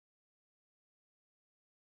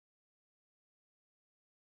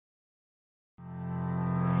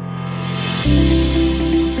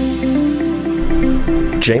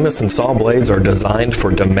Jameson saw blades are designed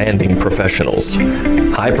for demanding professionals.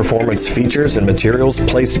 High-performance features and materials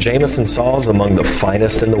place Jameson saws among the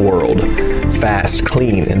finest in the world. Fast,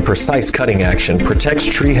 clean, and precise cutting action protects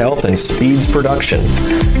tree health and speeds production.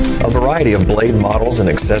 A variety of blade models and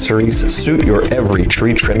accessories suit your every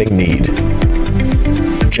tree trimming need.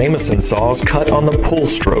 Jameson saws cut on the pull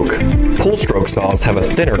stroke. Pull stroke saws have a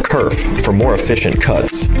thinner kerf for more efficient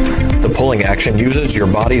cuts. The pulling action uses your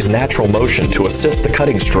body's natural motion to assist the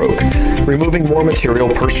cutting stroke, removing more material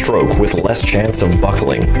per stroke with less chance of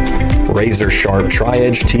buckling. Razor-sharp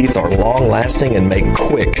tri-edge teeth are long-lasting and make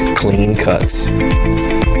quick, clean cuts.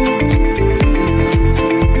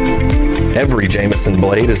 Every Jameson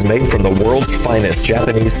blade is made from the world's finest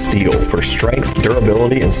Japanese steel for strength,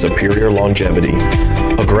 durability, and superior longevity.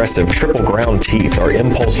 Aggressive triple ground teeth are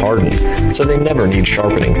impulse hardened, so they never need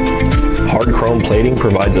sharpening. Hard chrome plating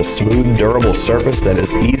provides a smooth, durable surface that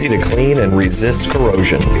is easy to clean and resists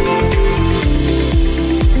corrosion.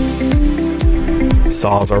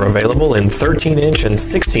 Saws are available in 13-inch and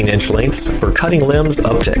 16-inch lengths for cutting limbs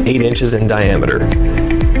up to 8 inches in diameter.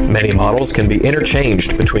 Many models can be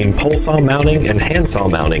interchanged between pole saw mounting and handsaw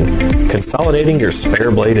mounting, consolidating your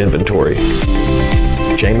spare blade inventory.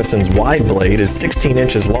 Jameson's wide blade is 16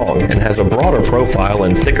 inches long and has a broader profile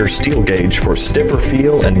and thicker steel gauge for stiffer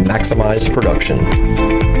feel and maximized production.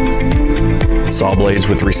 Saw blades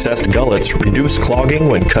with recessed gullets reduce clogging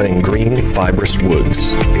when cutting green, fibrous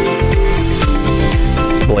woods.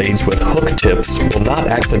 Blades with hook tips will not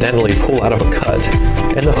accidentally pull out of a cut,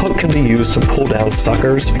 and the hook can be used to pull down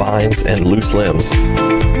suckers, vines, and loose limbs.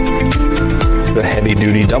 The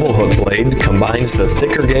heavy-duty double hook blade combines the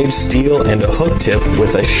thicker gauge steel and a hook tip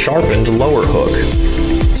with a sharpened lower hook.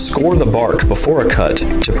 Score the bark before a cut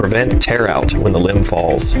to prevent tear out when the limb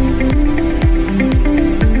falls.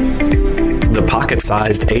 The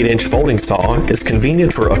pocket-sized 8-inch folding saw is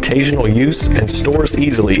convenient for occasional use and stores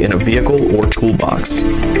easily in a vehicle or toolbox.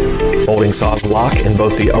 Folding saws lock in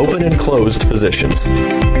both the open and closed positions.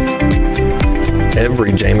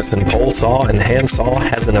 Every Jameson pole saw and hand saw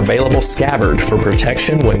has an available scabbard for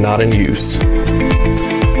protection when not in use.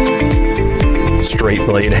 Straight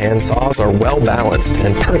blade hand saws are well balanced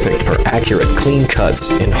and perfect for accurate, clean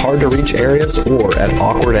cuts in hard-to-reach areas or at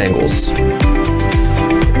awkward angles.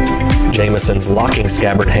 Jameson's locking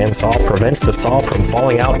scabbard handsaw prevents the saw from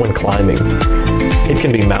falling out when climbing. It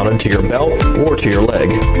can be mounted to your belt or to your leg.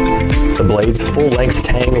 The blade's full-length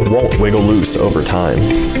tang won't wiggle loose over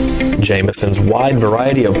time. Jameson's wide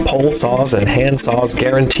variety of pole saws and hand saws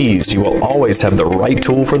guarantees you will always have the right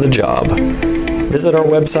tool for the job. Visit our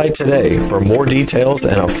website today for more details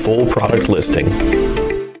and a full product listing.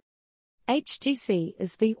 HTC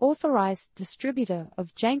is the authorized distributor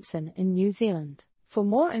of Jameson in New Zealand. For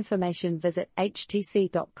more information, visit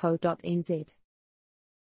htc.co.nz.